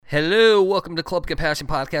Hello, welcome to Club Compassion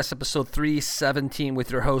Podcast, episode 317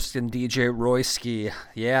 with your host and DJ Royski.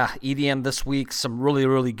 Yeah, EDM this week, some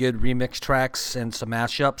really good remix tracks and some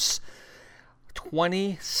mashups.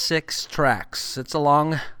 26 tracks. It's a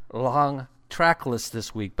long track list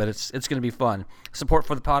this week, but it's going to be fun. Support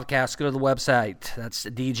for the podcast, go to the website. That's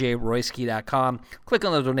djroyski.com. Click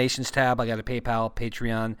on the donations tab. I got a PayPal,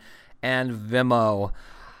 Patreon, and Venmo.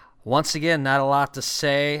 Once again, not a lot to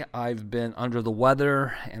say. I've been under the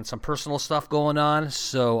weather and some personal stuff going on,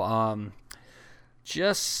 so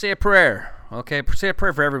just say a prayer, okay? Say a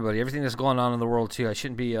prayer for everybody, everything that's going on in the world, too. I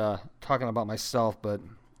shouldn't be talking about myself, but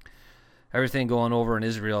everything going over in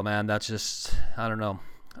Israel, man, that's just, I don't know.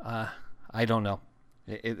 I don't know.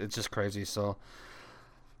 It's just crazy, so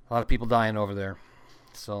a lot of people dying over there.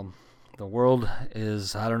 So the world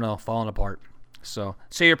is, I don't know, falling apart. So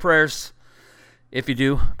say your prayers. If you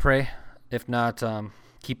do, pray. If not,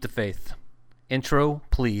 keep the faith. Intro,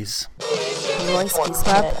 please. Royski's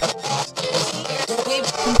Club.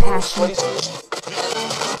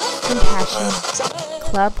 Compassion.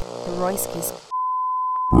 Club Royski's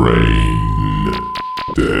Brain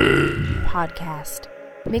Dead Podcast.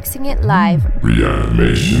 Mixing it live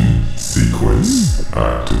Reanimation Sequence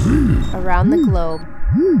activated. around the globe.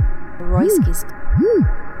 Royski's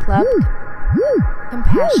Club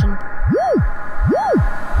Compassion.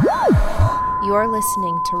 You're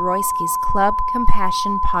listening to Royski's Club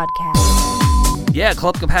Compassion Podcast. Yeah,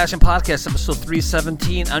 Club Compassion Podcast, episode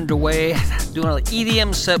 317 underway. Doing an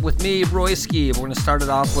EDM set with me, Royski. We're going to start it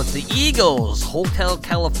off with the Eagles, Hotel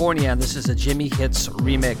California, and this is a Jimmy Hits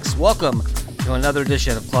remix. Welcome to another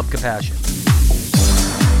edition of Club Compassion.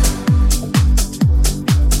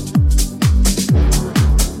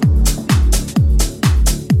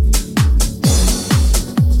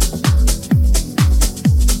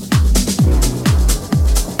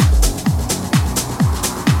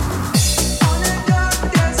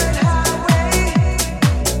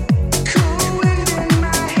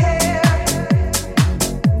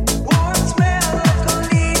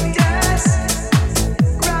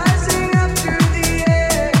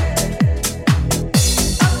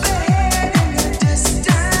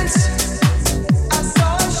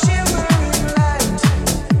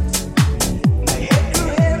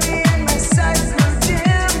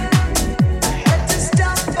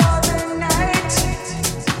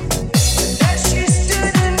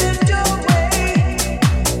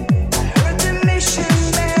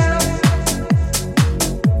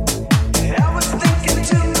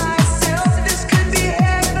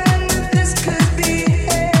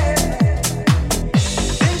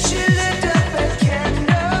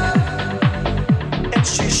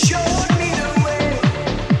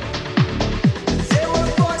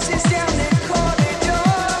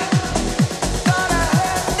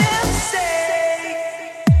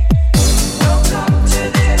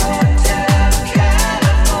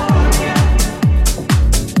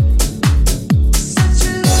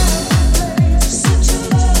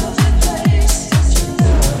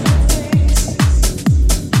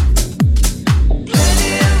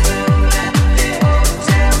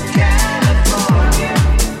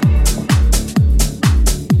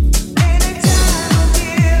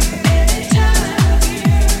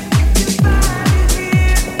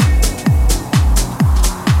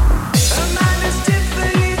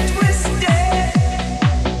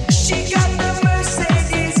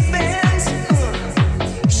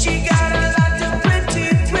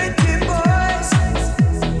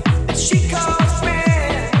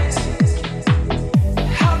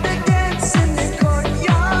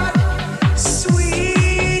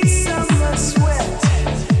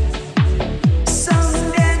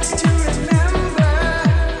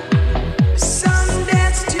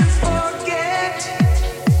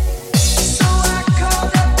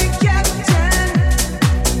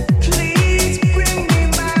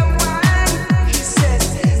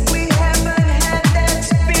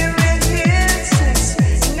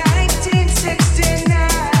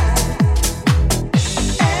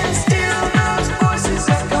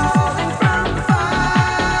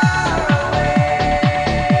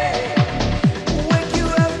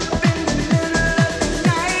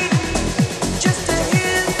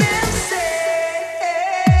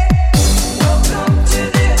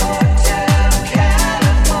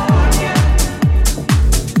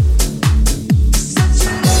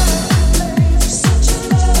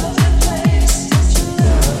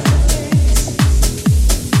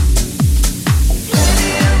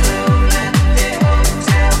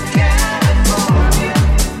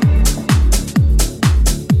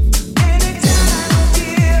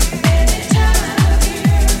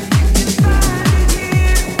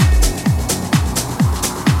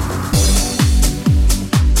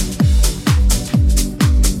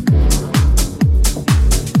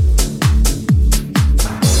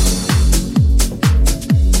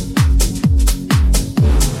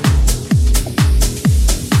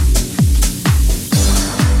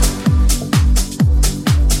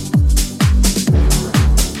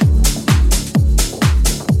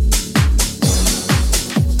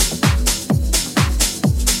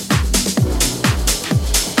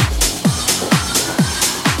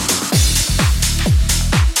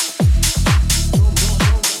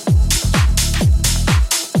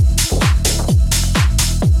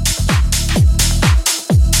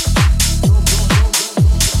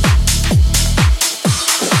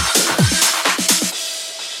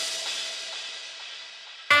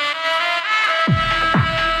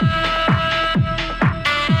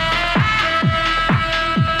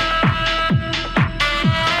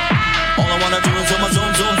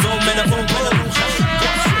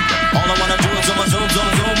 I wanna do is zoom, zoom, zoom,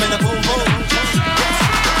 zoom, and a boom, boom.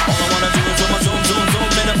 All I wanna do is zoom, zoom, zoom,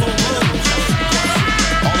 zoom, and a boom, boom.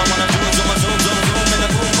 All I wanna do is zoom, zoom, zoom, zoom, and a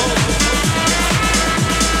boom, boom.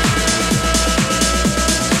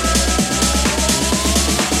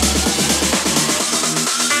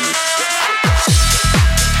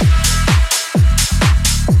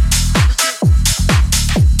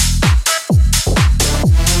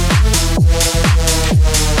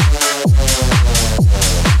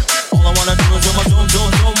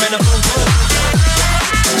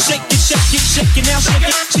 Shake it now, shake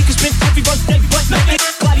it. She can spin every birthday, but make it.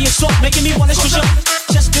 Body and soft, making me wanna switch up.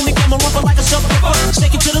 Just in the camera, rubber like a subwoofer.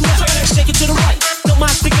 Shake it to the left, shake it to the right. Don't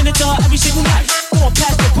mind sticking it to her every single night. Going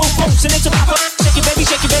past the boom boom, send it to pop up. Shake it, baby,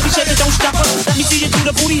 shake it, baby, shake it, don't stop her. Let me see you do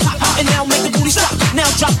the booty hop, and now make the booty stop.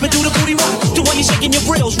 Now drop it, do the booty rock. The way you shaking your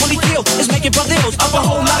grills, really feel is making brothers up a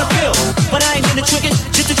whole lot of pills. But I ain't in the tricking,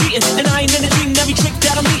 just the treating, and I ain't in the treating every trick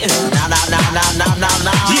that I'm eating. Nah.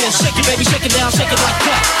 Yeah, shake it, baby, shake it down, shake it like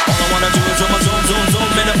that. All I wanna do is zoom, zoom, zoom,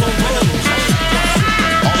 zoom, and a boom, boom.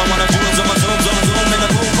 All I wanna do is zoom, zoom, zoom, zoom, and a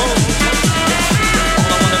boom, boom.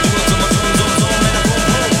 All I wanna do is zoom, zoom, zoom, zoom, and a boom,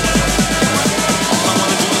 boom. All I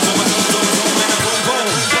wanna do is zoom, zoom, zoom, zoom, and a boom, boom.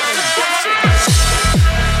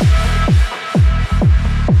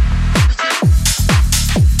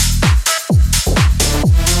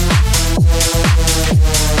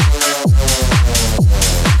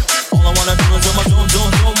 All I wanna do is zoom, zoom, zoom,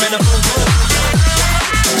 zoom, and a boom, boom.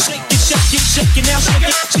 Shake it now, shake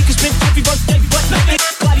it. She can spin every birthday, but make it.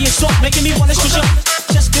 Body and soft, making me wanna switch up.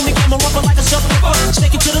 Just in the camera, rubber like a subwoofer.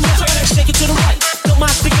 Shake it to the left, shake it to the right. Don't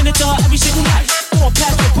mind sticking it to her every single night. Going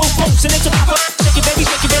past the boom boom, send it to pop up. Shake it, baby,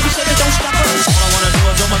 shake it, baby, shake it, don't stop her. All I wanna do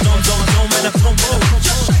is zoom, zoom, zoom, zoom, and a boom boom.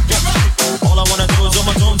 All I wanna do is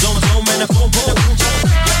zoom, zoom, zoom, zoom, and a boom boom.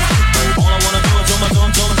 All I wanna do is zoom,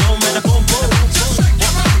 zoom, zoom, zoom, and a boom boom.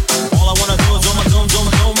 All I wanna do is zoom, zoom, zoom,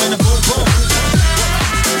 zoom, and a boom boom.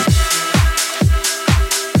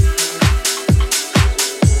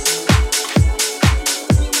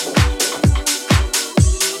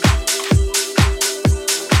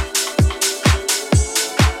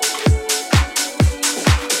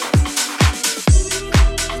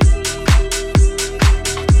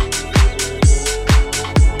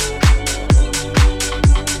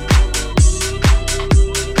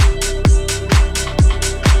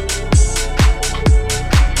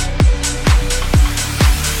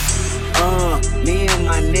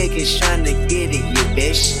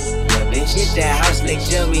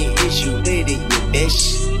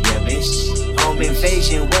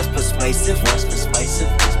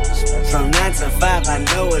 From 9 to 5, I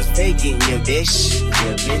know it's faking, you bitch.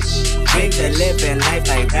 Dreams of living life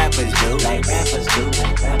like rappers do.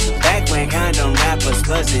 Back when condom rappers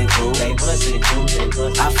wasn't cool.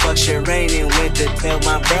 I fuck Shireen and went to tell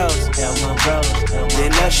my bros.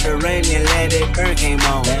 Then Usher Rain and Let It Burn came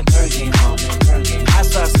on. I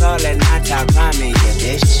saw Saul and I top rhyming, you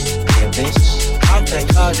bitch. Off the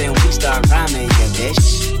cars and we start rhyming, you bitch.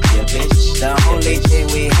 The only thing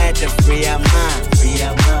we had to free our mind.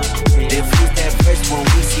 Then freeze that first when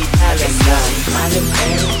we see talent.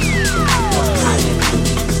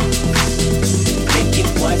 Make it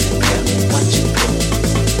boys and tell me what you do.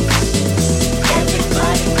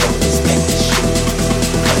 Everybody don't respect the shoe,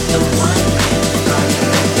 but the one in front of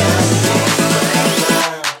the gun.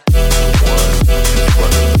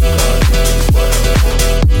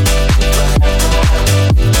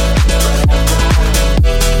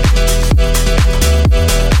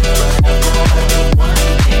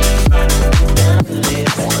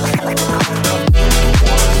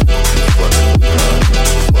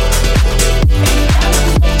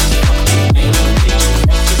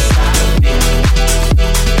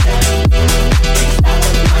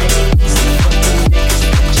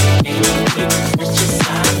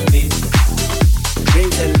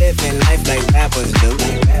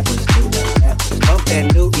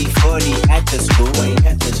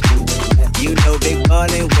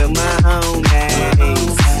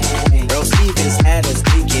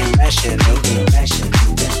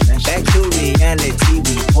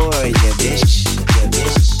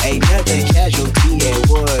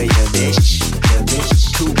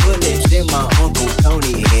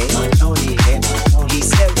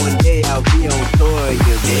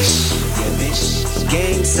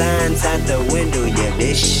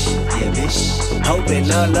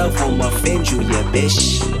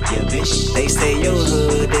 They say your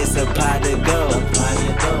hood is a pot of gold,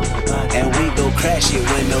 and we go crash it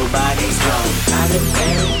when nobody's home.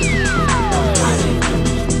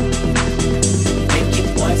 Make your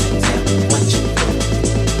boys and tell me what you do.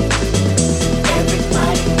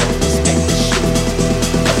 Everybody don't respect the shoe,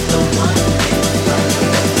 but the one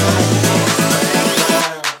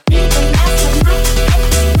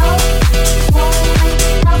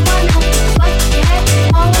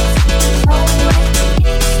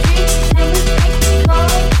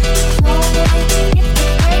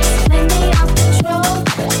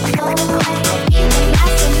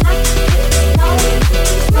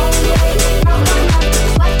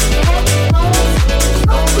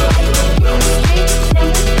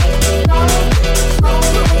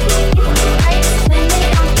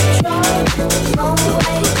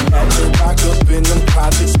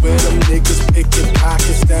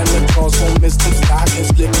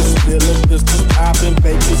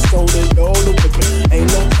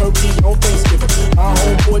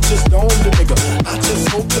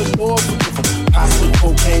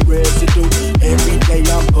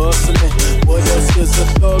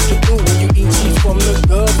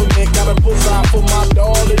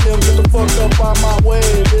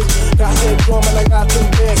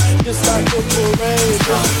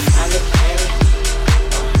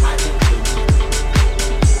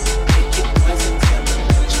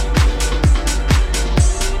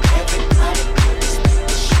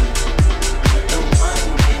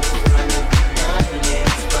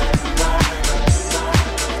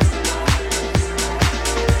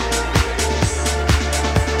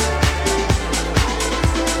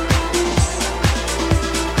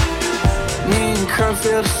never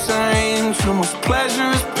feel the same. Too much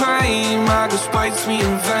pleasure is pain. My girl spites me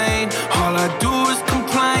in vain. All I do is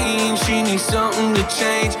complain. She needs something to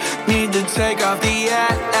change. Need to take off the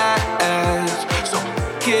edge. So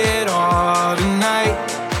get all tonight.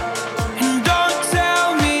 And don't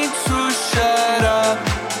tell me to shut up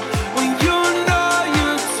when you know you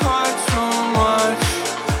talk too much,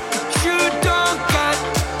 but you don't got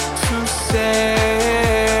to say.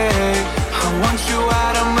 I want you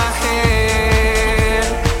out of my head.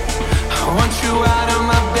 I want you out of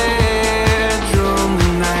my bedroom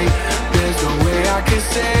tonight. There's no way I can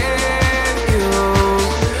save you,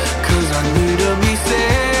 'cause I need to be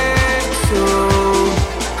saved too.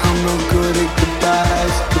 I'm no good at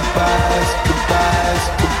goodbyes, goodbyes, goodbyes,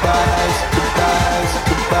 goodbyes, goodbyes,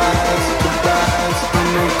 goodbyes, goodbyes. I'm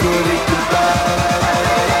no good at goodbyes.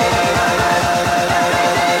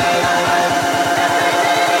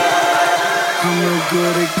 I'm no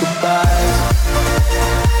good at goodbyes.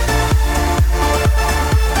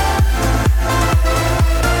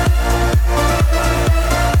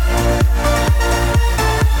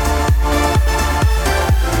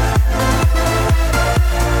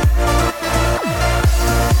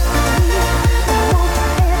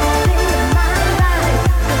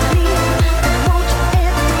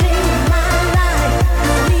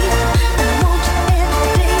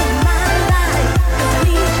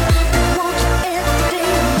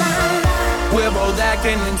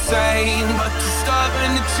 Insane, but you're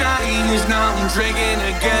stubborn to change. Now I'm drinking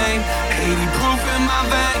again, 80 proof in my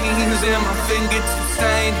veins, and my fingertips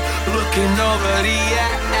stained. Looking over the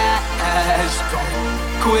ash. Don't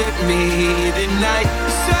quit me tonight.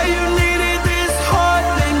 You say you needed this heart,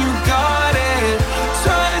 then you got it.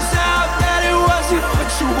 Turns out that it wasn't what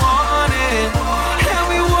you wanted, and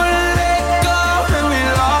we wouldn't let go, and we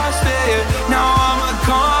lost it. Now I'm a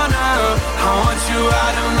goner. I want you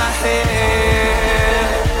out of my head.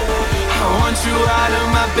 I want you out of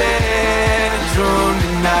my bedroom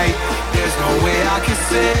tonight. There's no way I can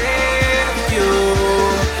save you,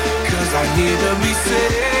 'cause I need to be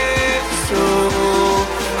saved too.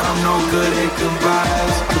 I'm no good at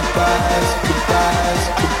goodbyes, goodbyes, goodbyes,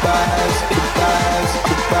 goodbyes, goodbyes,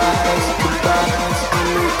 goodbyes, goodbyes. I'm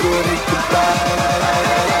no good at goodbyes.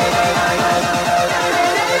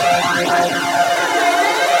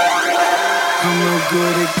 I'm no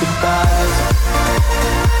good at goodbyes.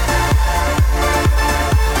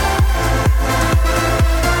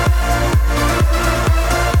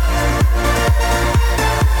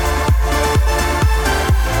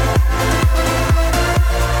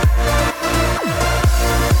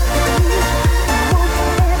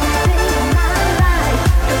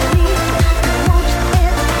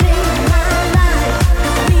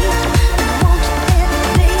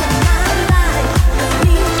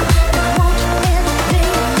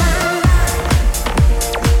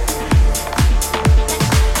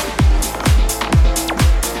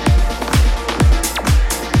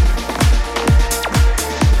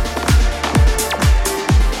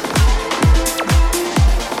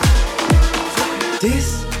 This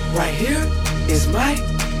right here is my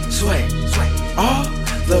swag. All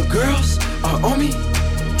the girls are on me.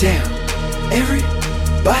 Damn,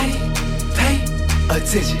 everybody pay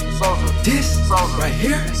attention. This right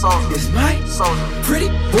here is my pretty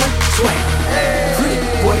boy swag. Pretty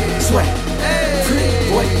boy swag. Pretty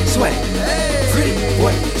boy swag. Pretty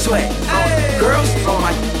boy swag. Girls on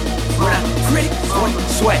my when I pretty boy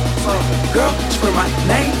swag. Girl scream my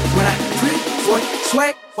name when I pretty boy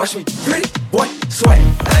swag. Watch me pretty boy swag.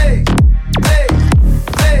 Hey, hey,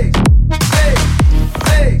 hey, hey,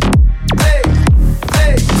 hey, hey,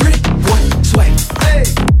 hey. Pretty boy swag. Hey,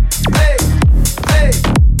 hey, hey,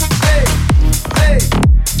 hey, hey,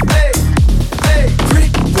 hey, hey. Pretty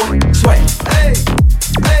boy swag. Hey,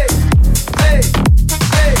 hey, hey,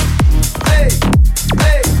 hey, hey,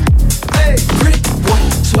 hey, hey. Pretty boy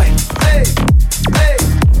swag. Hey, hey,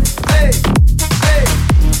 hey, hey,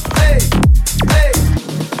 hey, hey,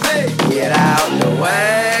 hey. Get out the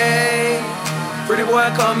way. Pretty boy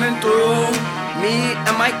coming through. Me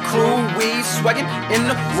and my crew, we swaggin' in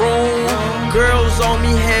the room. Girls on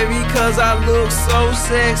me heavy 'cause I look so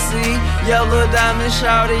sexy. Yellow diamond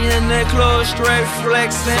shawty in the club, straight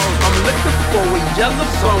flexing. I'm looking for a yellow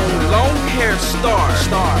bone, long hair star.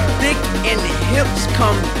 Thick in the hips,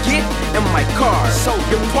 come get in my car. So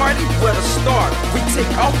your party where to start. We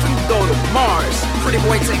take off and go to Mars. Pretty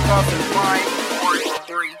boy take off in 5, 4,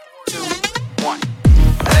 3, 2, 1.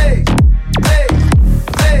 Hey, hey,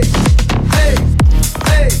 hey, hey,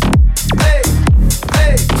 hey, hey,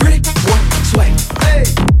 hey. Pretty boy swag. Hey,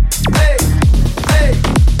 hey, hey,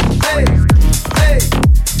 hey, hey,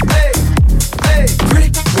 hey, hey. Pretty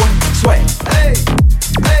boy swag. Hey.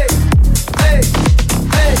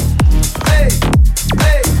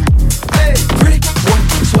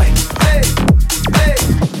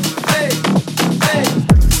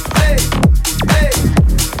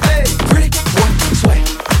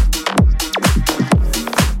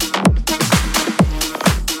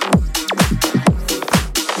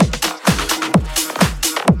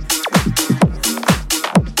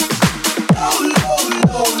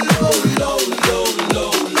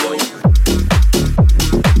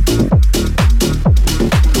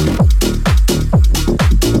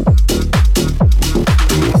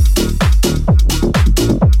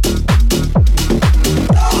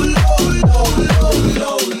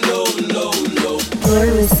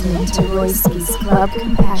 listening to Royski's Club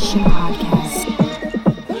Compassion Podcast.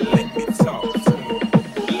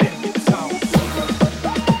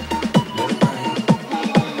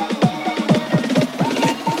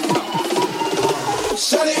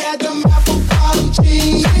 Shawty had them apple bottom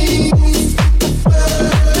jeans.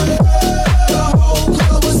 The whole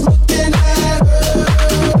club was looking at her.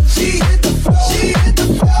 She hit the floor.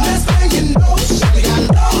 Next thing you know, shawty got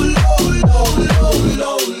low.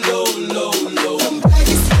 Them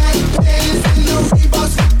baggy snack pants and the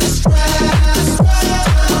Reeboks with the straps. Turn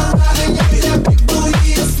around and gave that big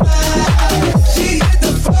booty a smack. She hit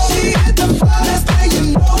the floor. Next thing you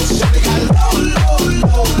know, shawty got low.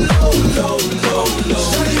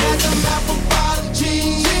 Shawty had them apple bottom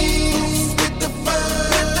jeans with the fur.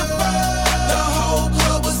 The whole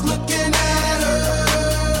club was looking at her.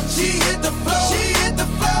 She hit the floor.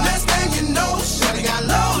 Next thing you know, shawty got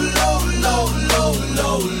low.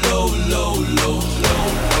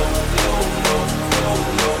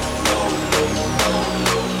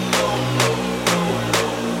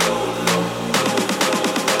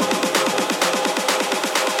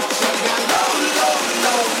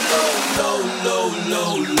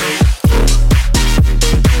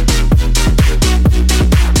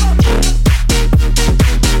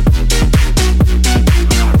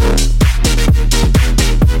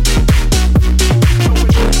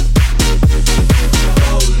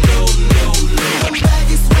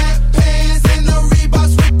 Baggy sweatpants and the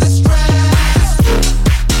Reeboks with the straps.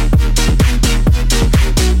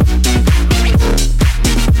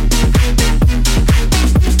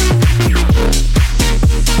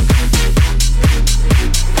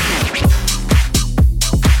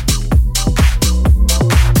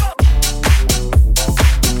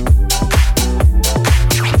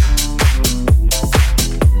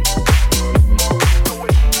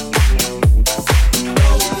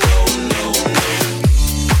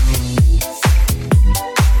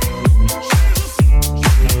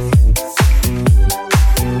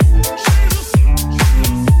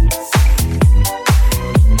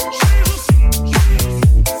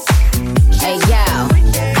 Hey yo,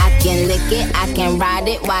 I can lick it, I can ride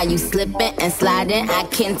it while you slipping and sliding. I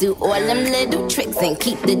can do all them little tricks and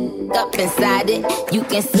keep the up inside it. You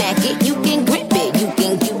can smack it, you can grip it, you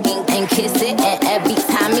can and kiss it. And every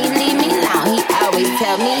time he leave me alone, he always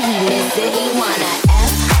tell me he miss it. He wanna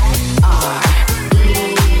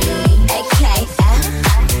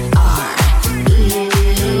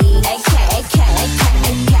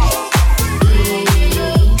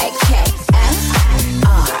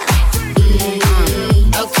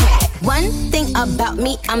One thing about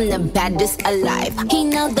me, I'm the baddest alive. He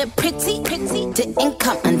know the pretty didn't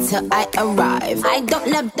come until I arrive. I don't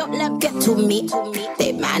let get to me.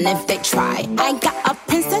 They man if they try. I got a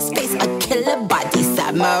princess face, a killer body,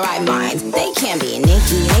 samurai mind. They can't be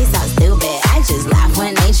Nikki, they so stupid. I just laugh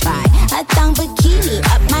when they try. A thong bikini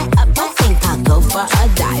up my I think I'll go for a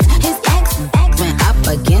dive. His ex went up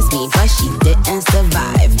against me, but she didn't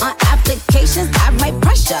survive. On applications, I write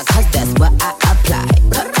pressure, cause that's what I apply.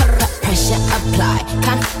 Pressure apply,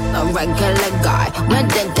 kind of a regular guy.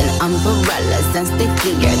 Wetter than umbrellas and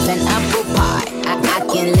stickier than apple pie. I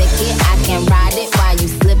can lick it, I can ride it while you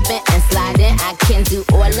slipping and sliding. I can do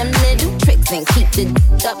all them little tricks and keep the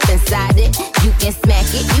up inside it. You can smack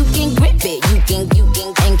it, you can grip it, you can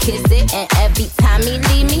and kiss it. And every time he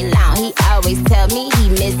leave me alone, he always tell me he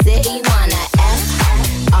miss it. He wanna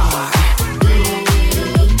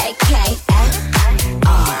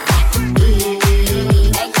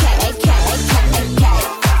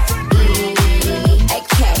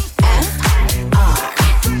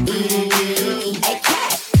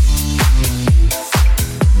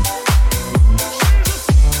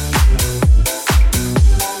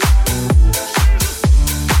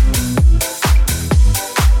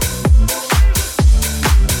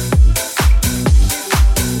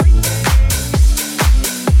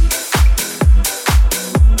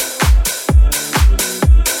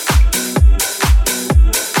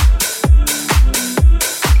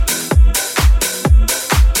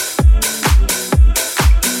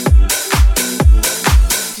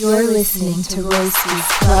You're listening to Royski's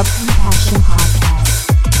Club Compassion Podcast.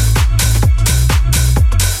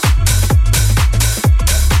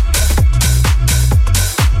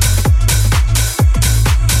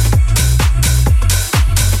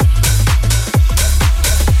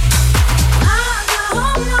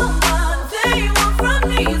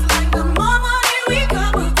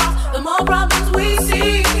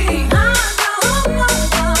 See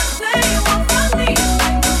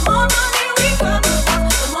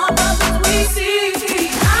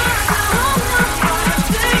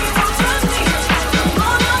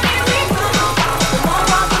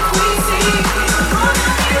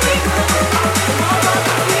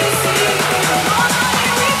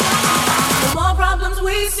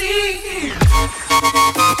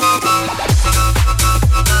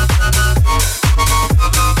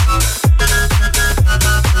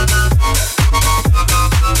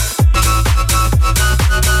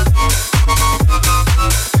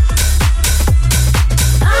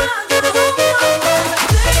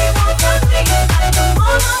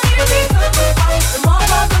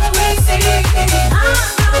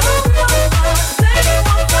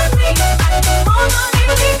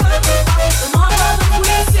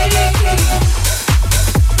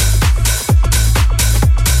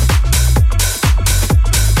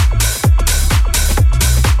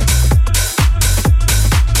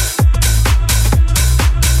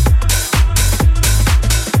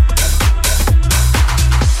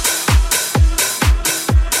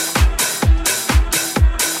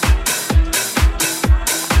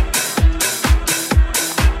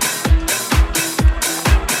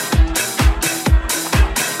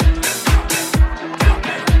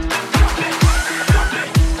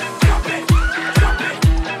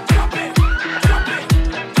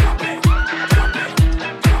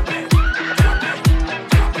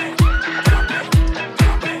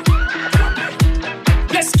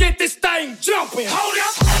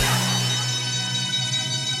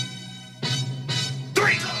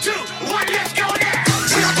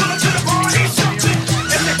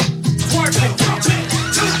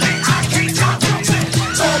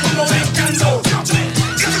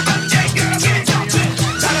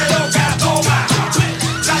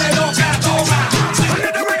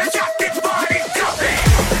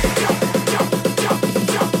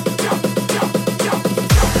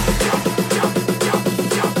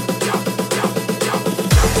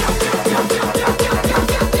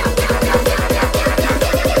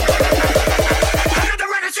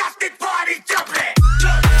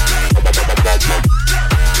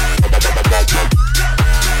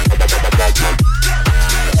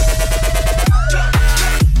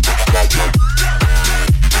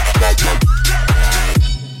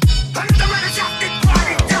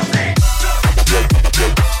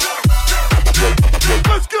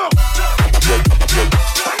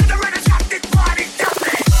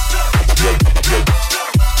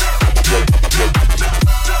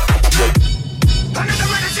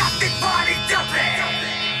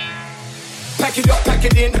Back it up, pack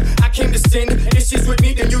it in. I came to sin. If she's with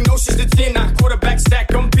me, then you know she's the 10. I quarterback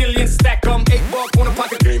stack, I'm billion stack, I'm 8 ball corner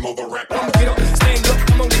pocket. Game over rap. Get up, stand up,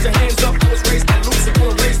 come on, get your hands up. I was raised by Lucy,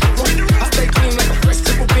 gonna raise the roof. I stay clean like a fresh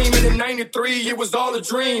triple beam. And in '93, it was all a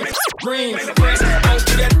dream. Dream, fresh, don't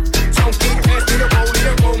do that. Chunky, pass me the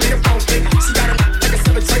roll me the funky. She got a like a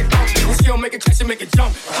 7 tray pump. When she don't make it catch, she make it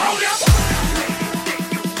jump. Hold up.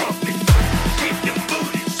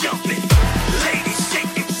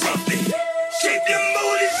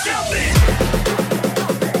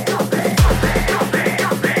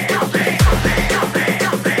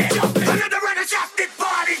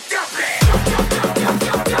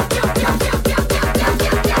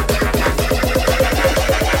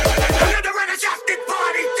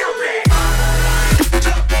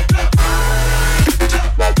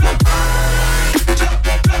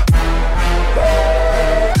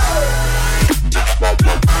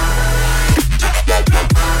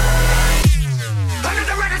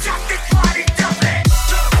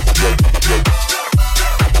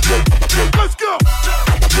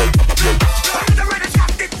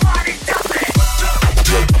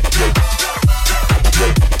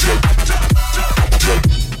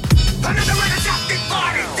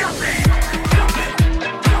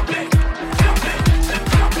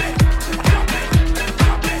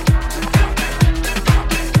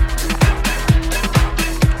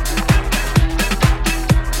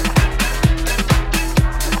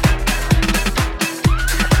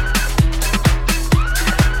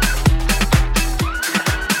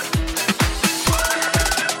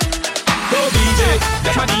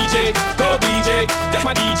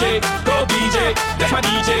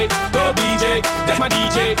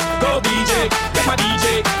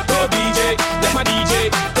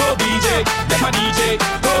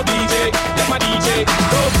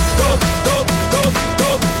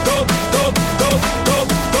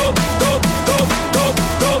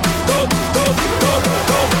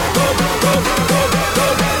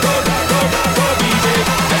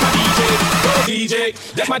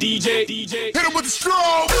 That's my DJ. Hit him with the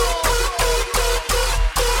strobe.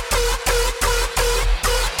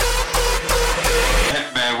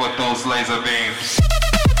 Hitman with those laser beams.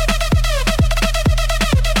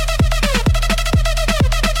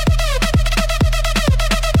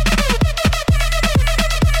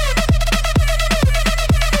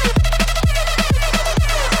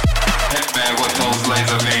 Hitman with those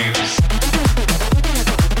laser beams.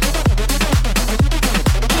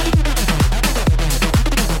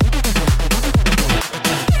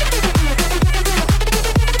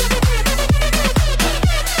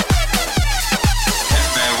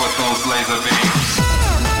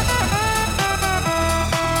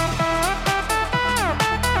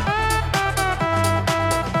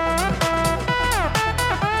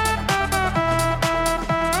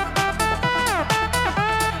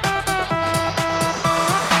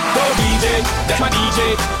 That's my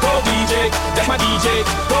DJ, go BJ, that's my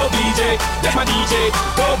DJ, go BJ, that's my DJ,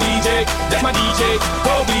 go BJ, that's my DJ,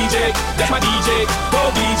 go BJ, that's my DJ, go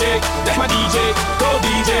BJ, that's my DJ, go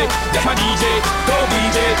BJ, that's my DJ, go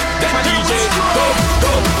BJ, that's my DJ, go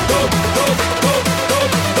go go go go go go go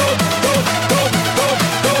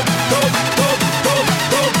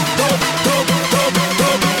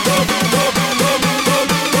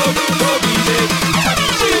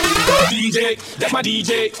go DJ, that's my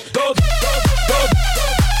DJ, go.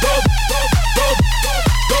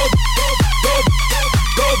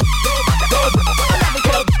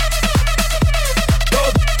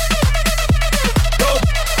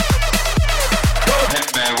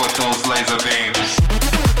 Hitman with those laser beams.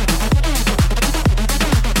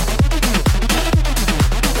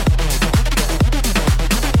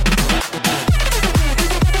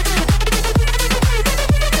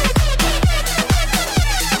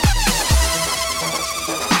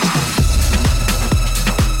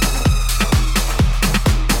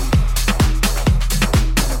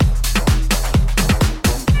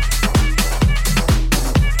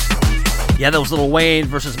 Yeah, that was Lil Wayne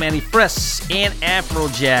versus Manny Friss and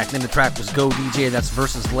Afrojack. Name of the track was Go DJ. That's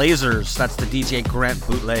versus Lasers. That's the DJ Grant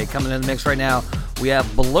bootleg. Coming in the mix right now, we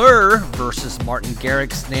have Blur versus Martin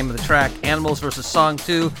Garrix. Name of the track, Animals versus Song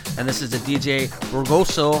 2. And this is the DJ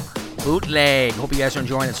Burgoso bootleg. Hope you guys are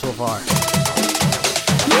enjoying it so far.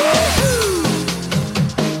 Oh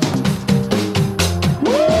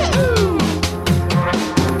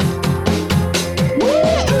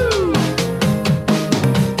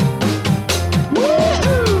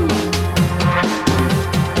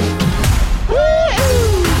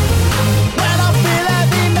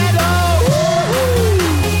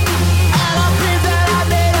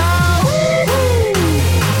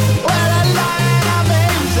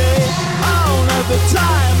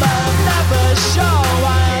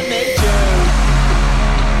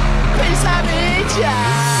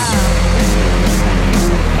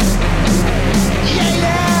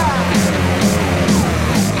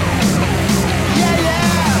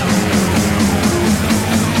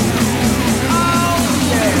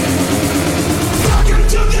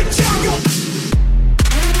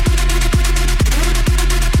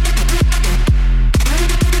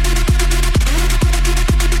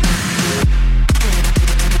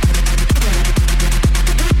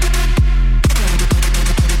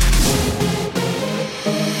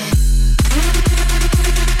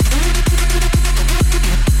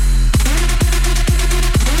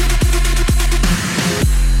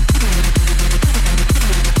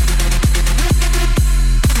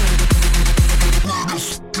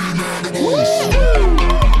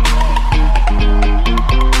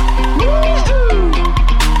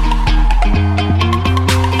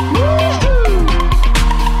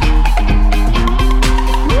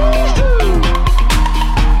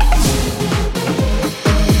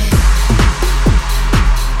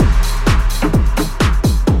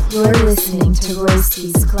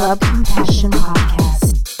Club Compassion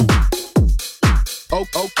Podcast.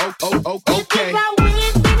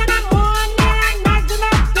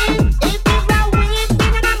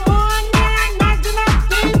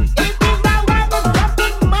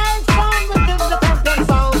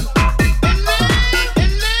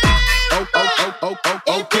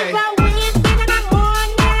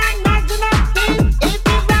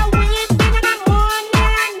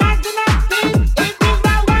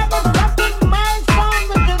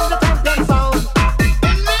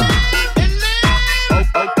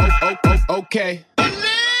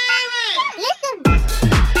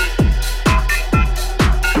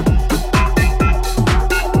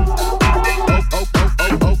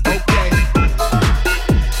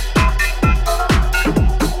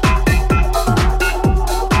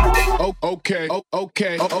 Okay.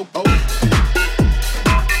 Okay.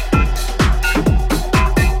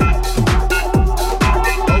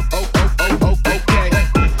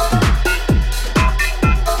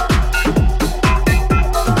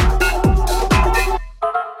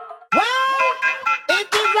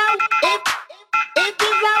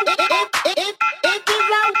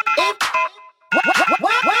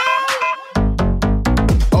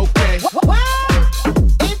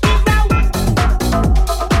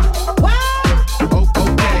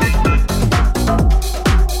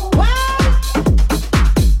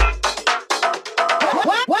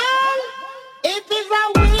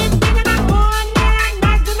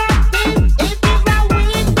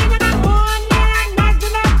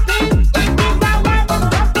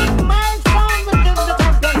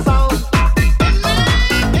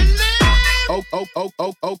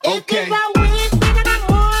 Okay.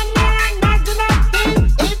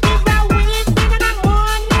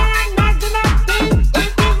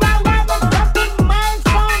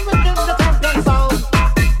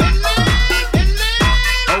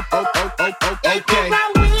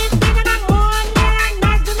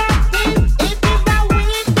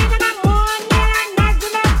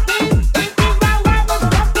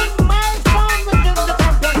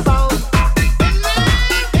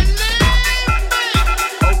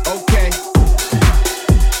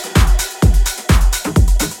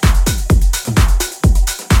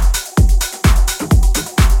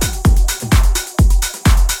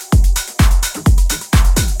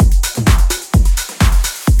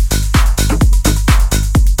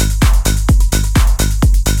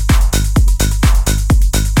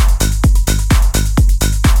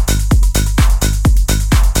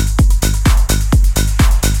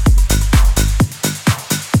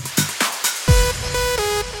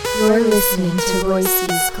 You're listening to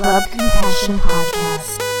Royski's Club Compassion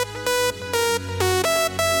Podcast.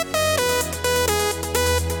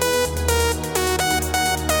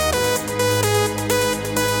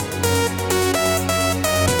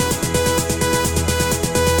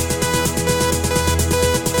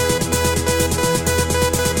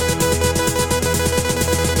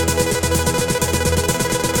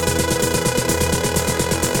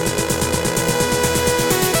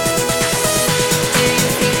 Do you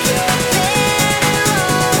think you're better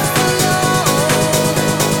off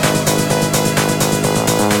alone?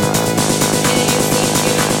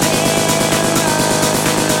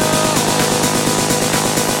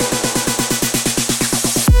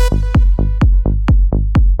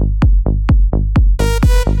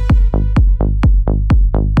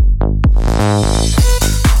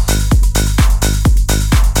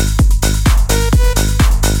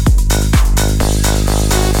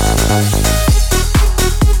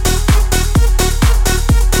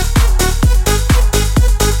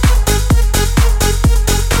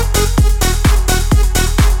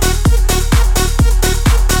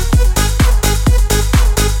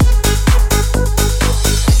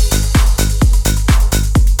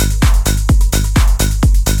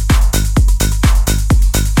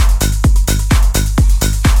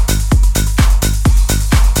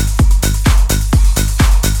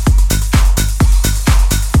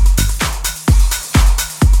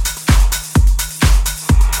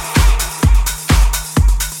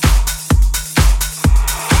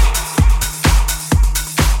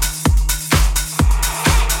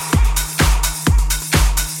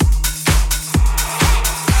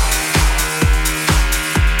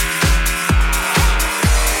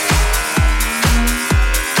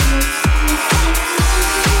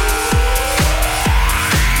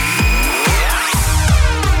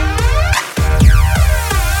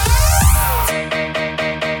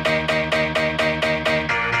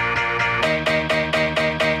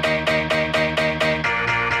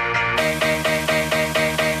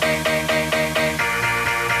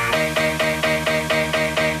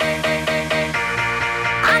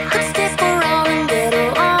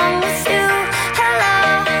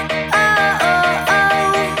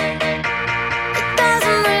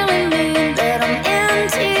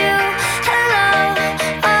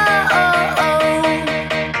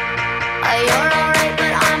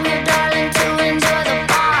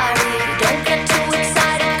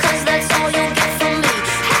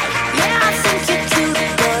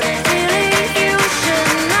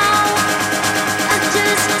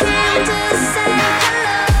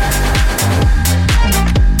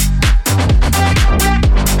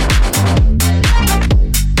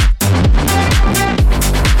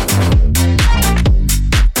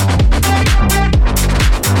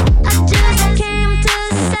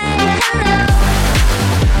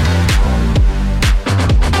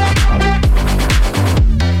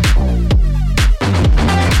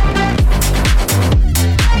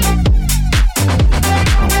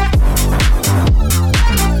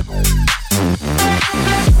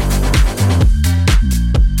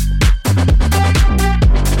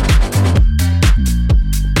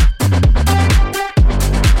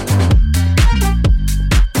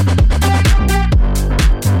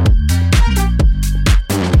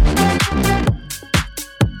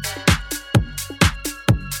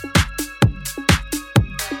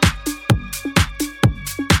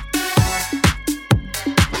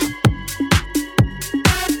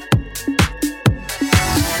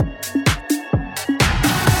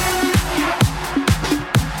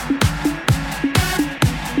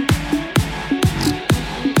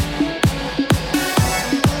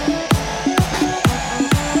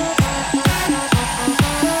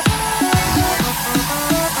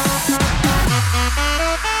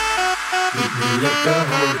 me at the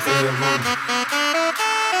hotel room.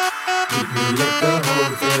 Meet me at the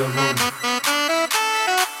hotel room.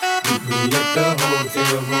 Meet me at the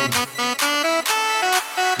hotel room.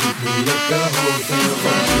 Meet me at the hotel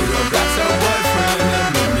room. You got your boyfriend and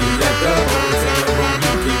meet me at the hotel room.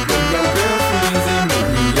 You can bring your girlfriends and meet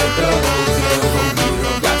me at the hotel room.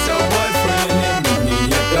 You got your boyfriend and meet me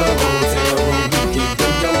at the hotel room. You can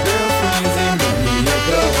bring your girlfriends and meet me at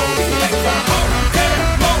the hotel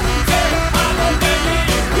room.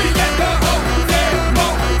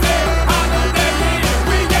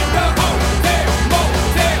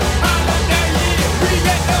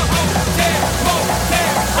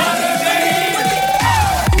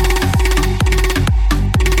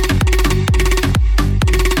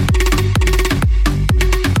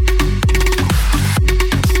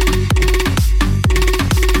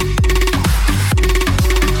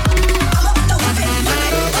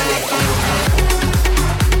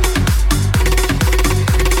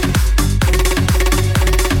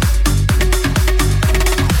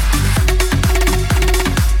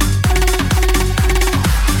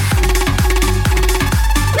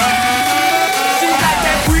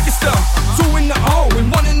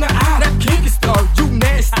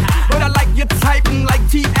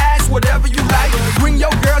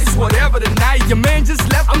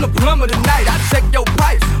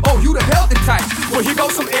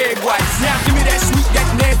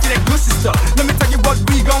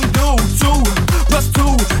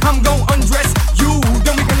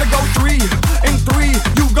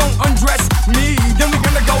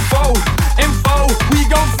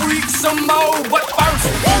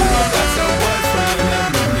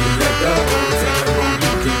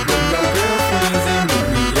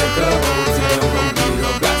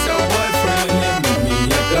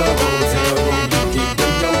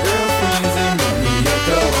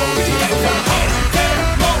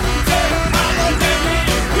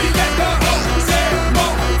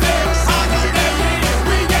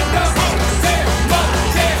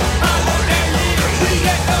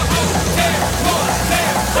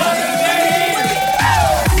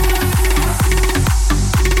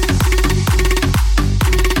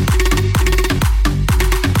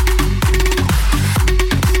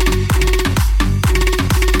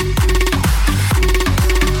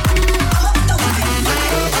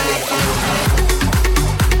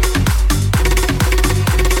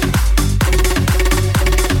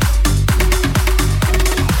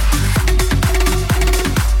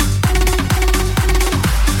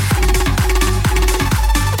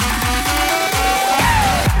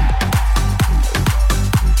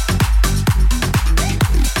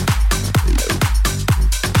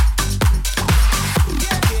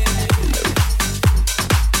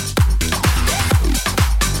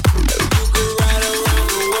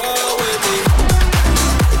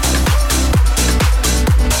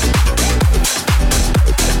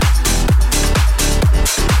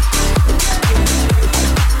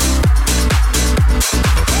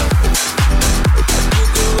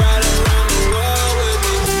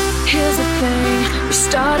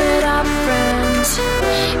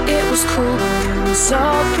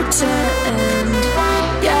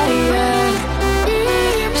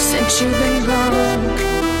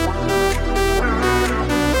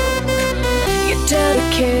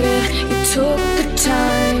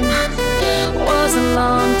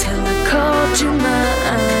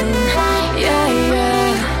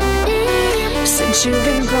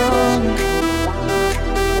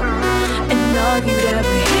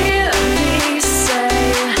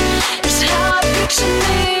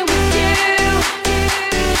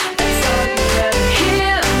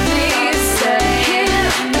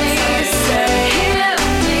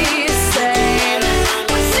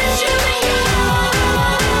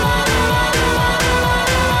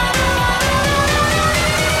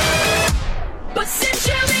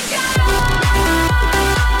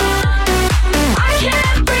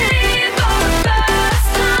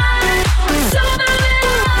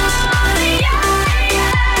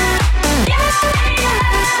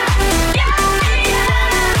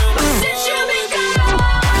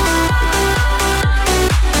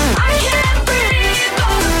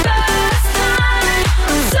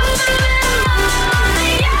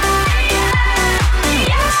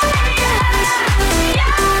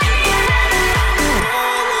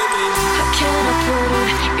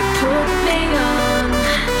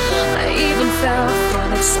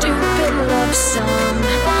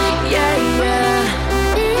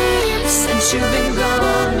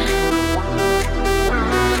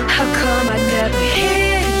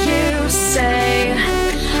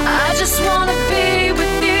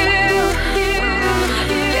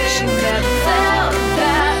 Guess you never felt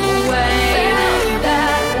that way.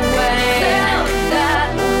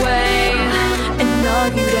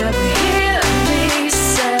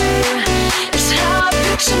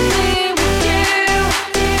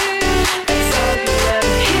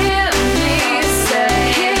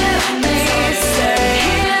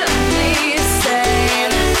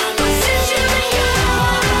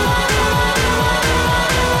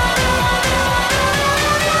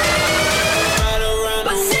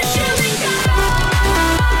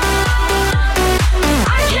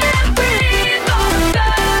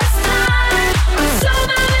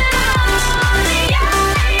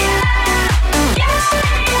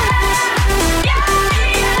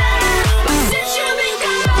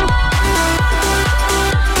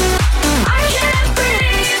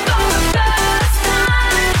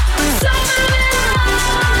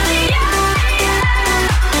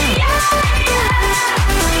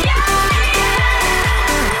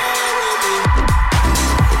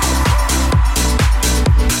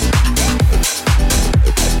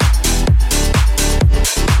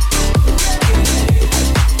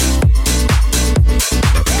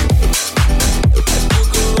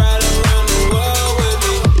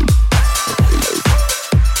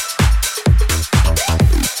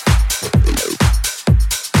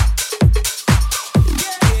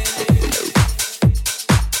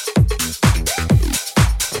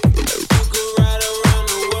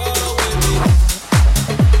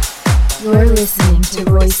 You're listening to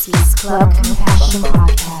Royski's Club Compassion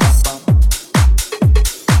Podcast.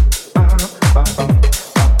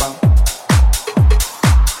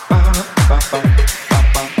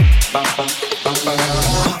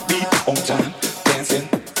 Heartbeat on time, dancing,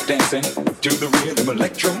 dancing to the rhythm.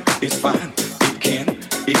 Electro is fine.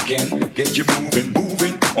 It can get you moving,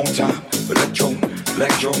 moving on time. Electro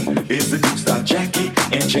is the new style. Jackie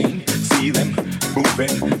and Jane, see them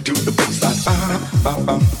moving to the bassline. Bam,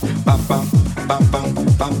 bam, bam, bam, bam, bam,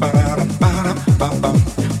 bam, bam, bam, bam, bam, bam,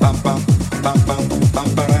 bam, bam, bam,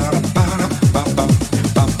 bam, bam, bam,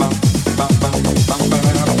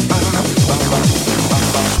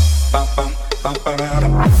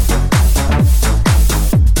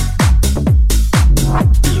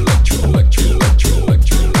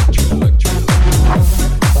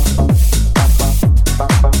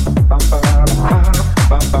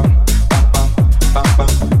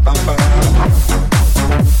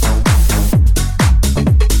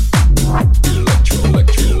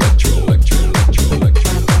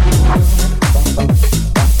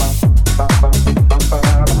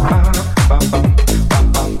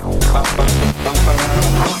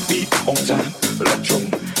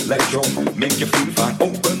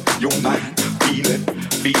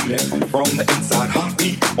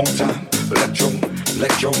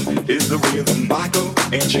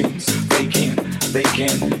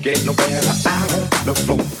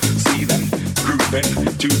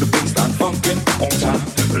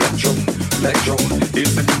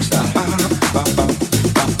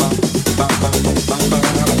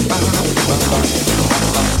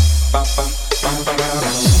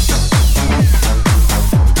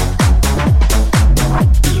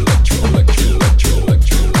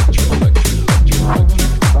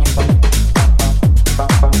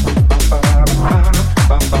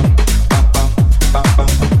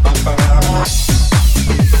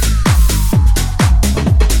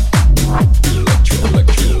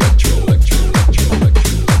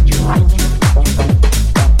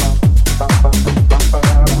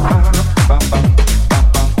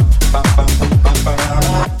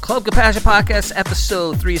 Compassion Podcast,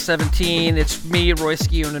 episode 317. It's me,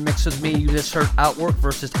 Royski, in the mix with me. You just heard Outwork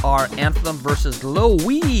versus Our Anthem versus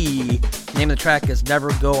Low-Wee. Name of the track is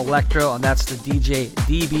Never Go Electro, and that's the DJ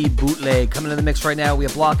DB bootleg. Coming in the mix right now, we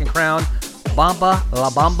have Block and Crown, Bamba La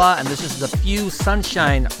Bamba, and this is the Few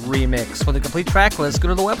Sunshine remix. For the complete track list, go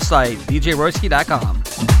to the website, djroyski.com.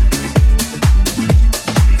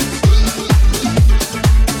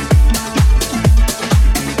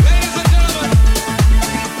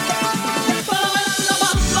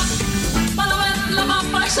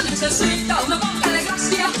 Necesita una boca de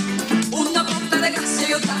gracia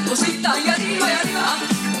y otra cosita y arriba,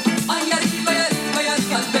 ay arriba,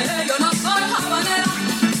 pero yo no soy habanera,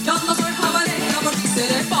 por ti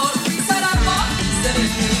seré, por ti será, por ti seré.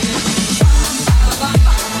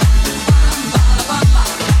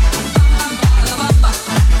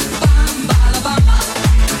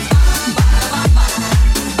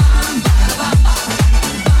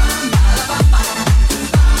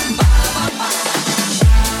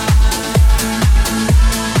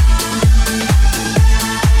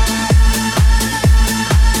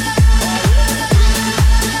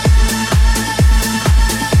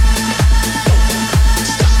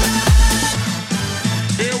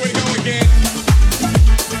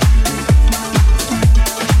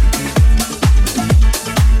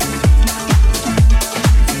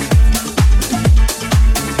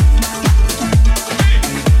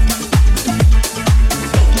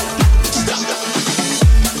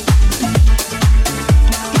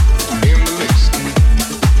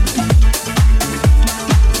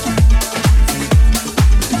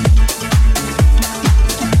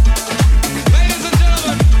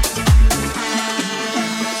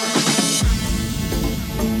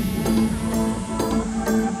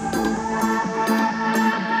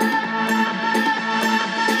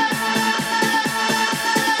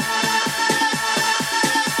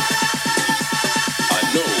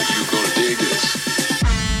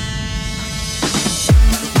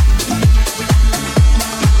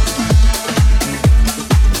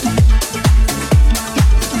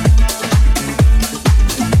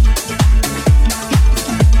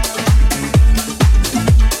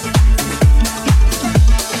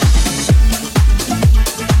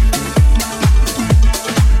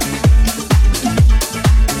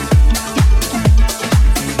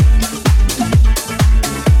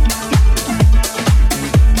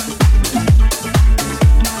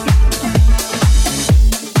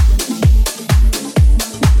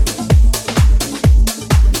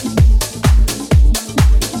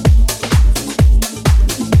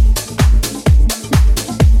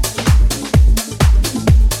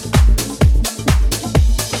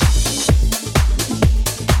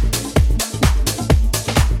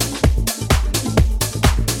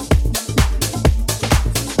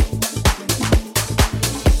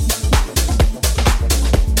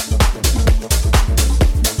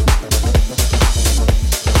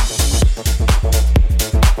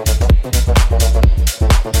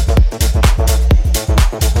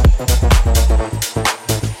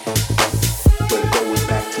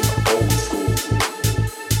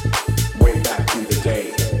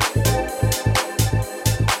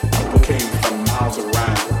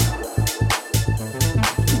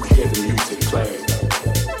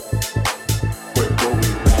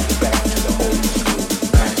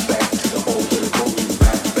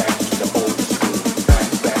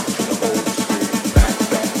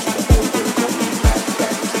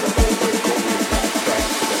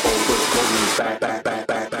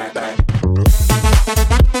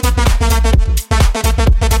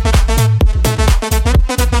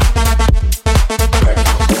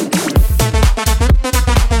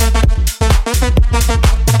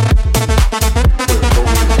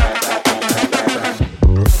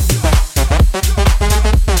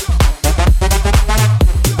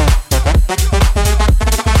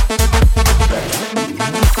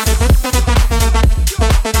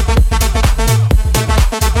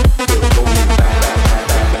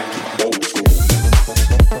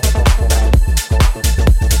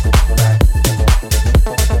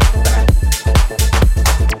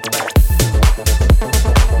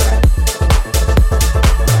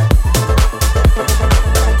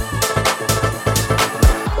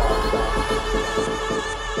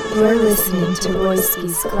 You're listening to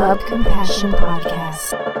Royski's Club Compassion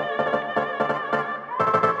Podcast.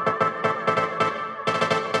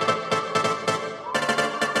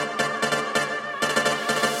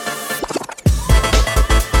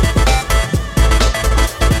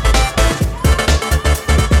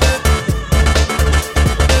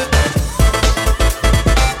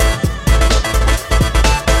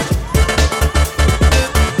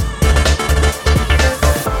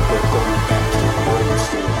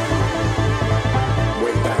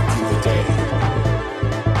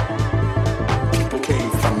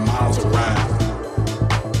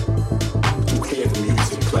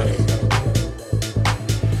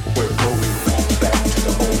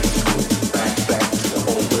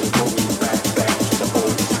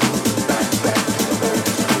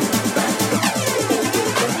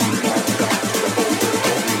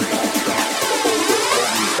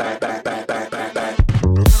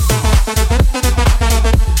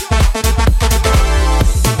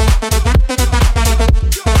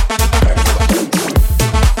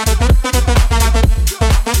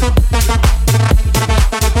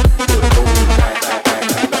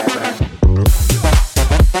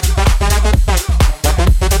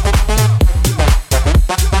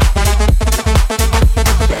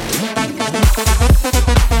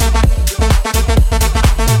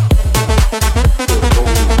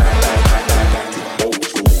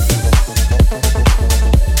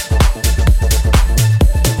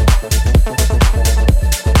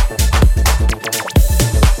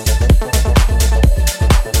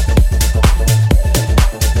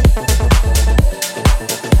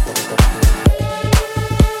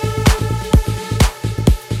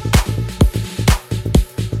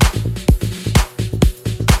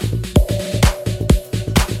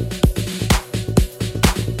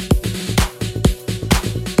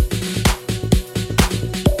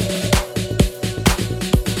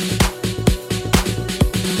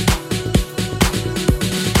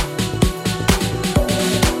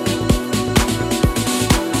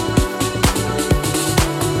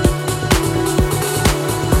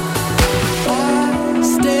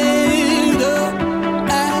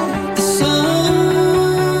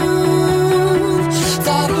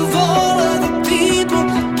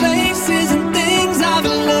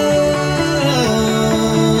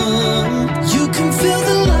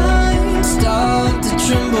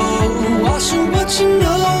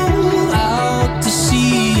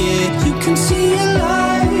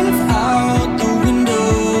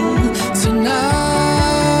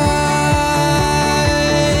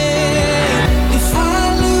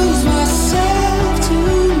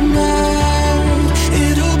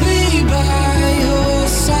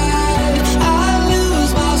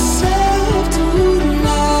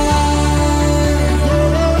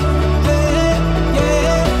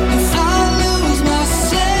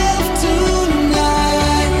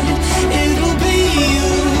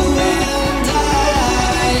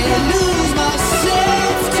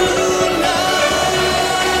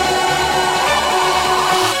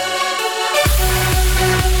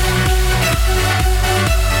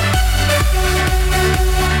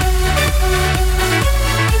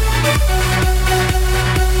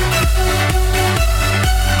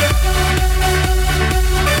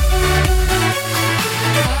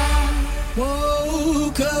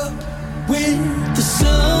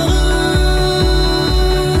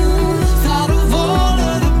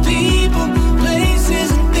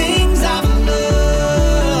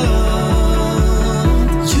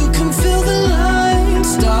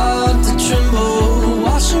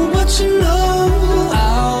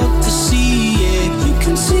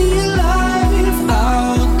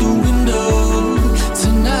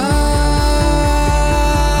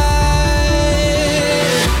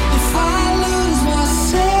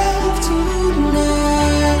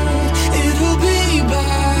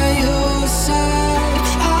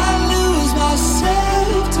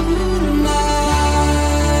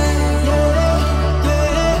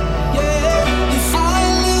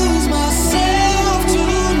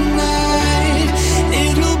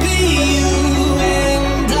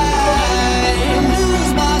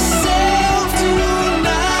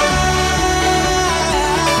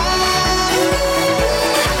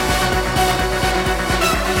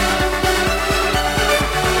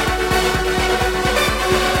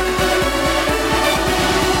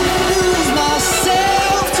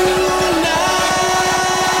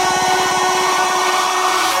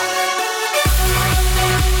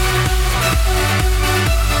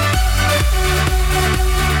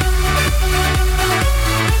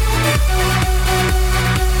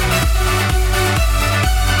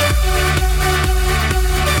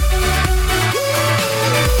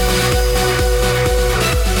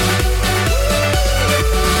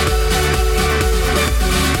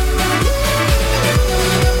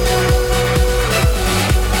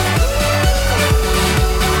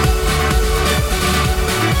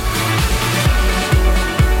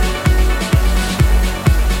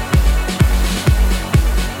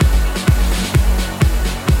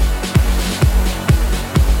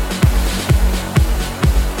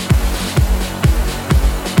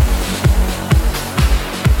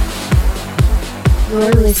 You're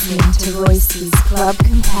listening to Royski's Club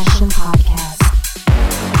Compassion Podcast.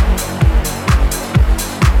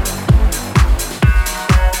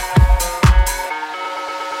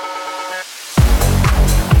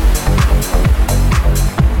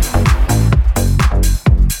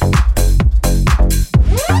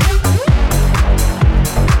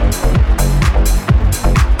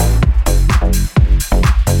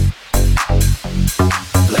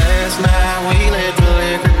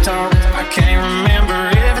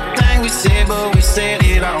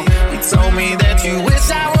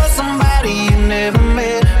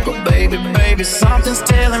 Something's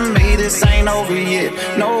telling me this ain't over yet.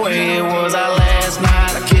 No way it was our last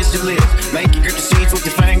night. I kissed your lips, make you grip the sheets with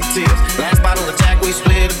your fingertips. Last bottle of Jack, we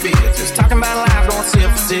split a bit. Just talking about life, going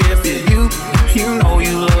sip for sip. Yeah, you know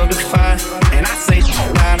you love to fight, and I say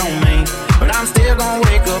right on me, but I'm still gonna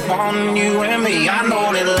wake up on you and me. I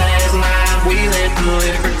know that last night we let the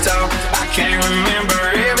liquor talk. I can't remember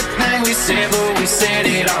everything we said, but we said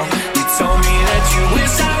it all. You told me that you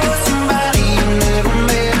wish I was somebody you never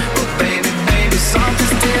met.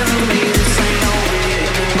 Something's telling me this ain't over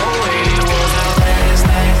yet. No way it was our last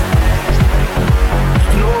night.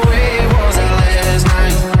 No way it was our last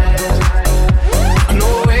night. No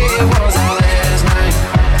way it was our last night.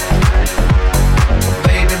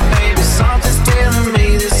 Baby, baby, something's telling me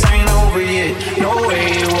this ain't over yet. No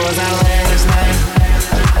way it was our last night.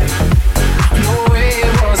 No way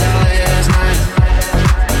it was our last night.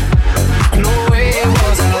 No way it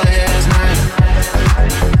was our last night.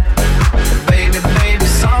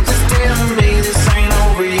 Something's telling me this ain't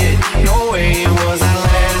over yet. No way it was our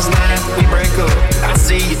last night. We break up, I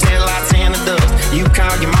see you tail lights in the dust. You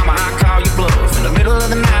call your mama, I call you bluff. In the middle of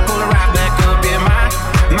the night, pull her right back up. Yeah,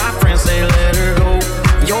 my friends say let her go.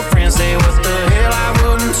 Your friends say what the hell, I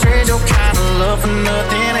wouldn't trade your kind of love for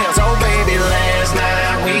nothing else. Oh baby, last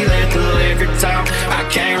night we let the liquor talk. I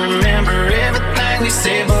can't remember everything we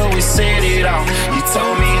said, but we said it all. You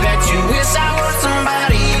told me that you wish I was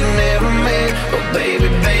somebody you never met. But baby,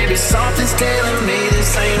 baby, something's telling me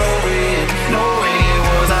this ain't over yet. No way it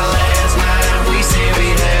was our last night. We said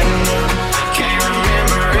we'd had enough. I can't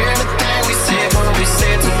remember everything we said, but we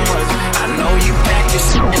said too much. I know you packed your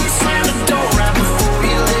shit and slammed the door right before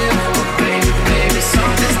you left. But baby, baby,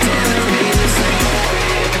 something's telling me this ain't over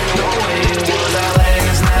yet. No way it was our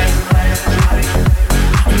last night.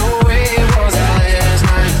 No way it was our last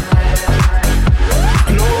night.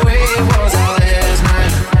 No way it was our last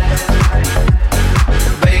night.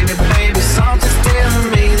 Baby, baby, something's telling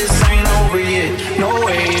me this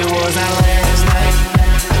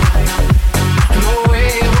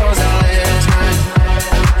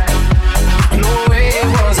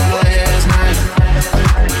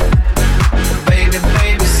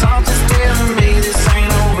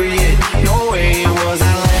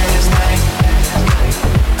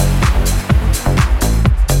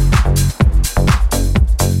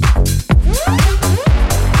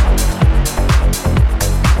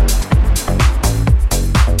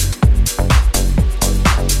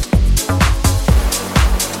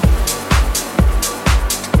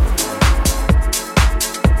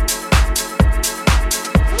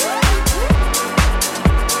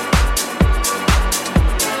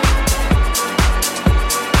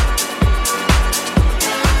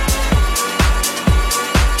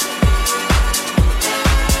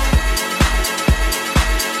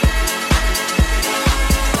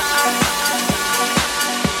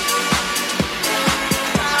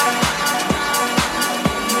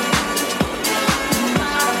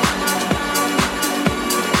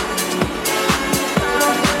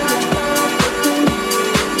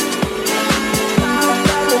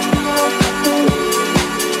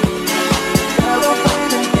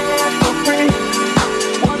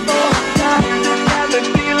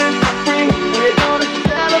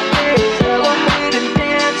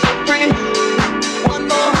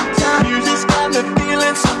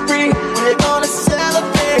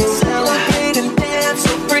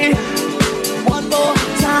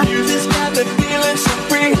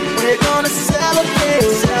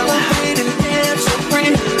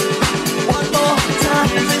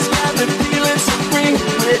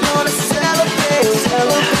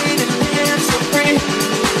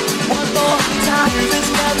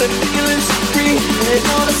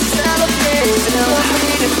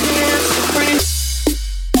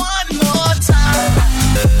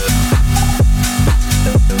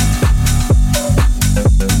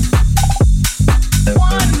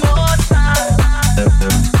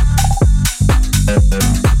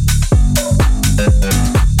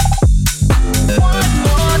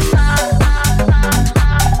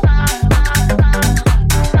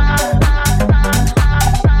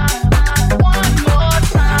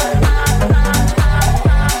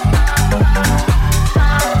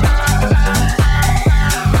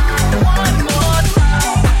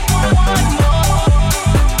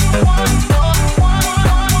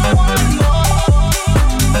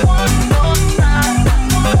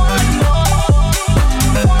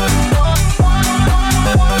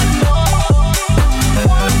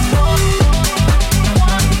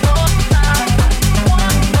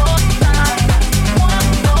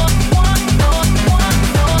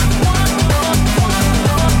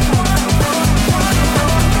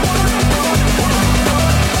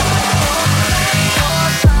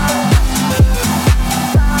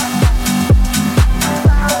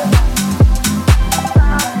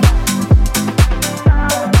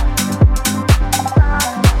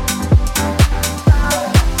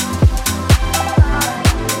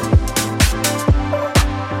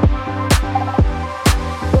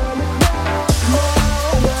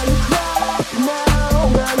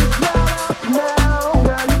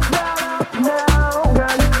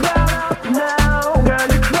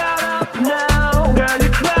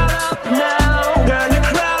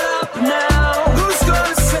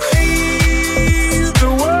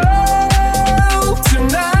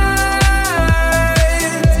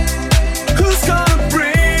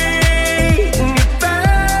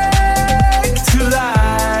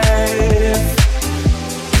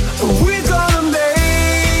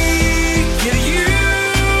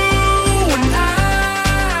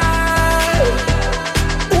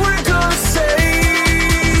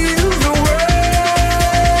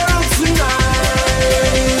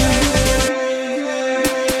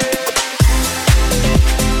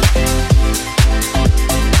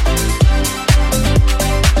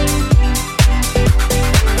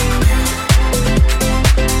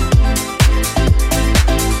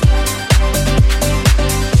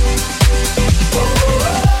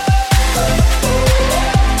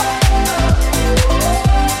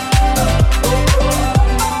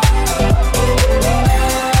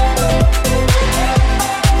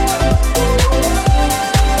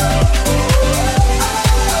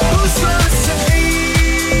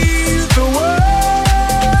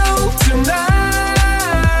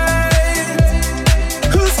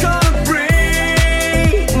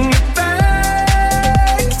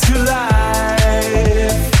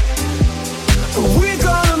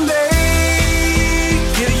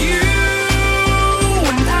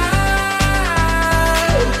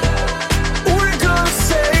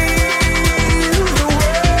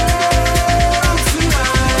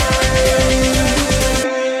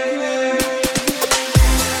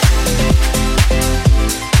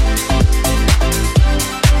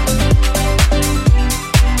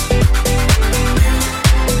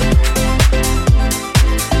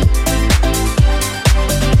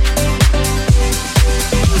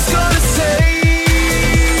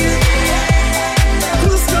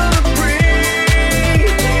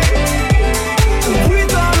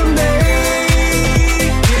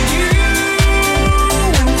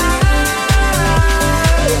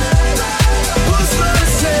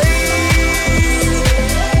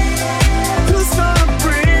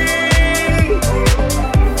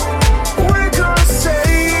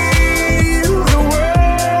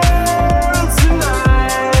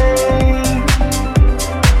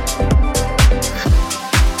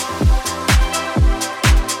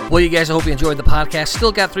Well, you guys, I hope you enjoyed the podcast.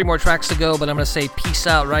 Still got 3 more tracks to go, but I'm going to say peace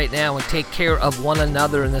out right now and take care of one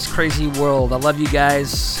another in this crazy world. I love you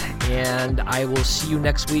guys, and I will see you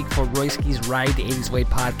next week for Royski's Ride the 80s Way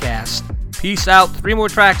podcast. Peace out. 3 more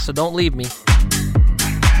tracks, so don't leave me.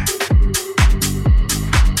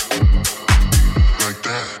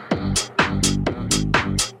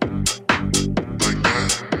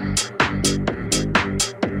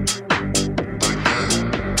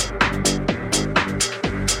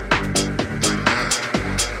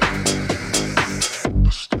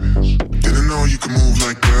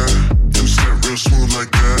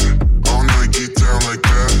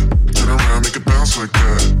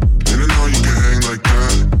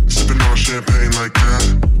 Champagne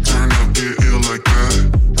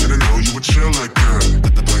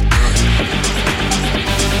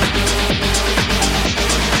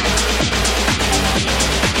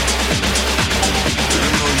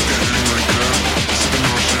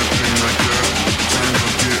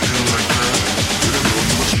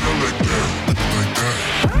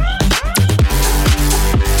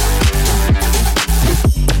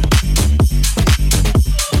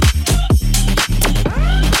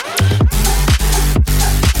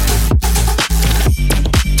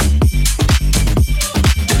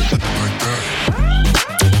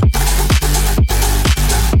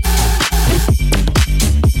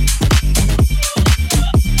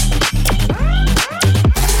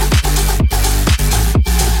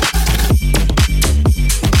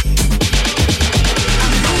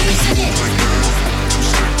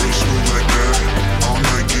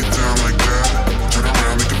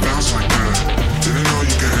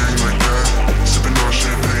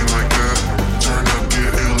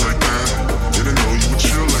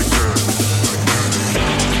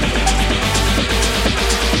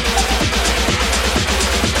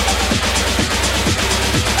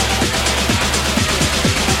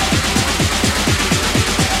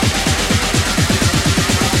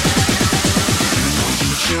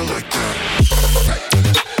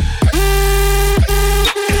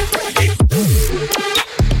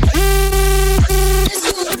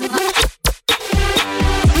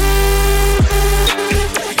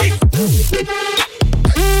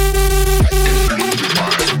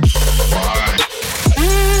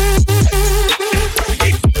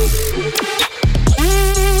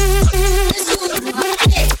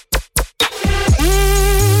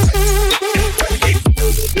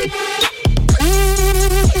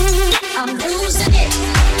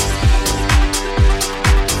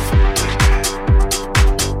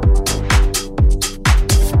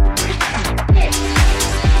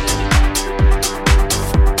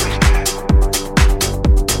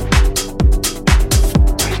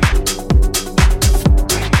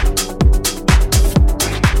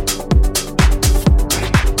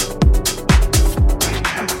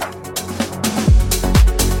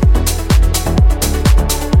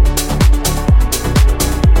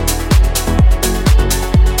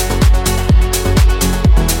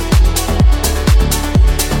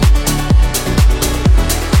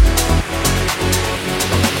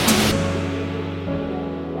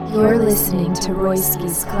listening to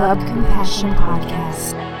Royski's Club Compassion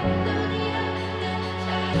Podcast.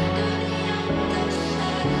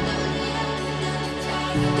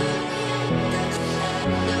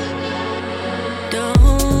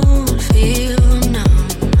 Don't feel numb,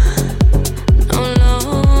 no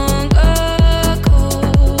longer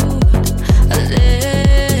cold. I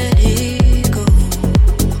let it go,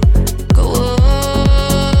 go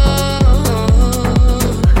on.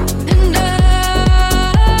 And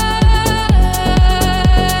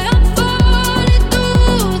I'm falling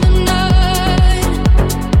through the night.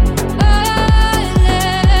 I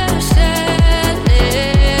let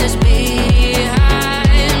sadness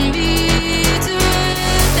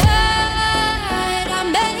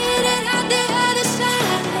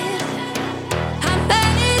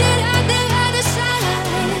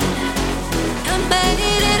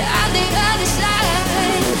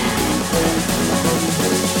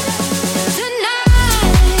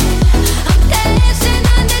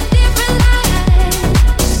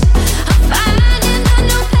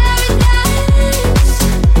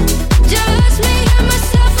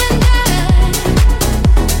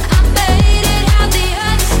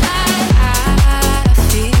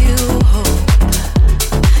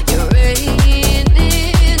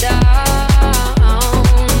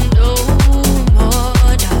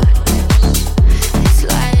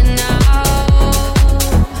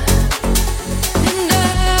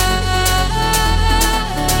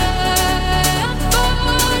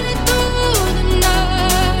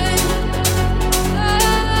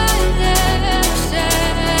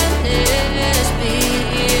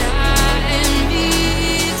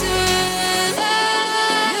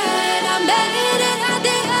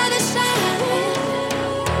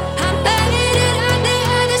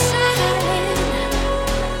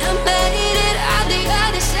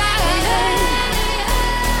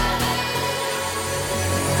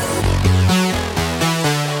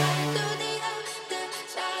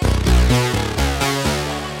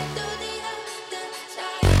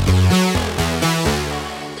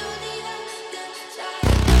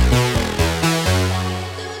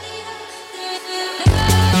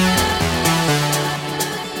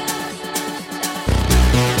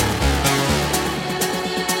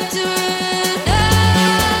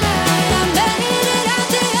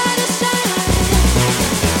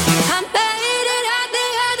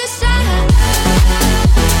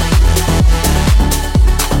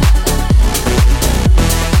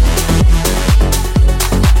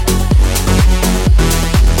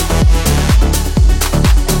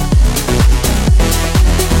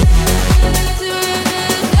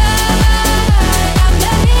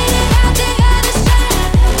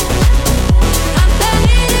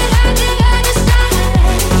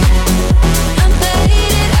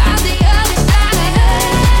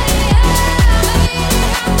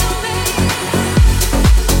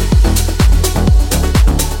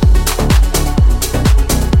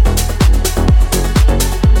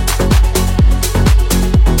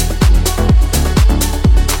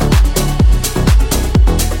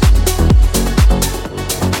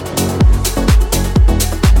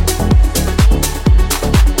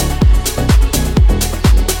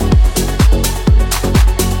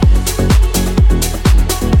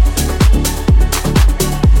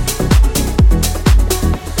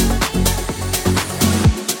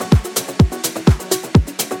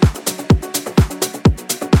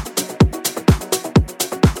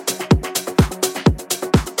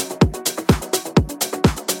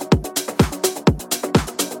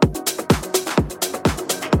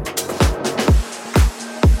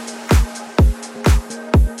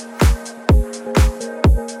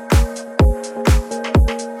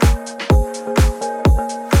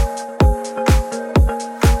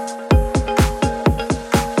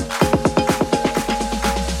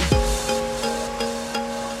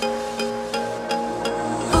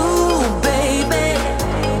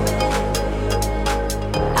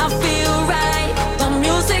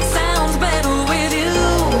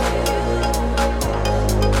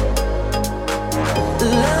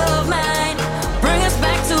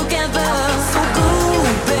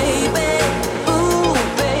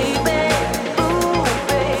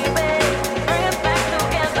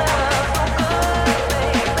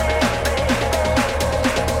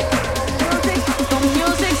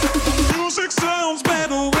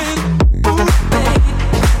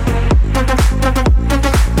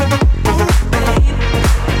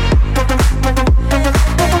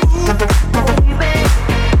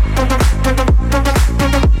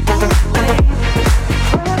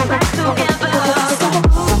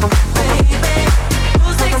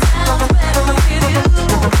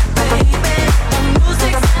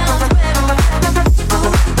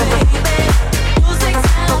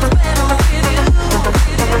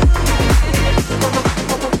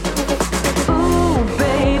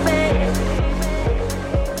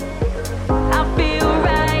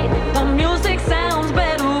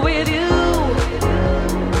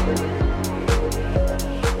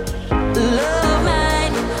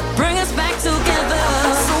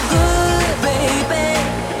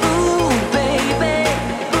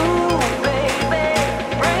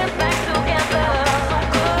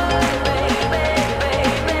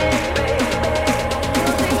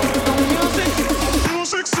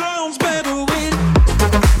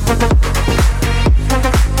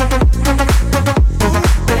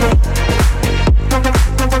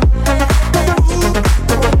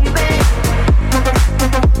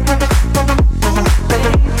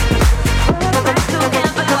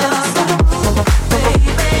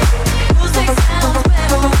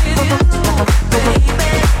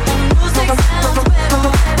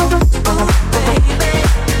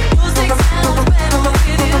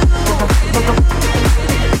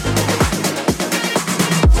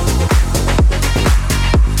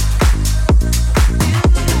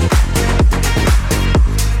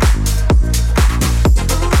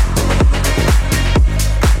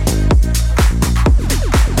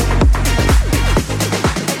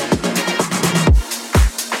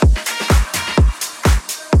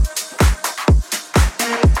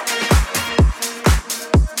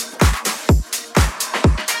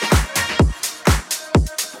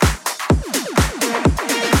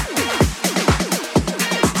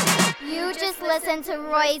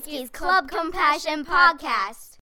Royski's Club Compassion Podcast.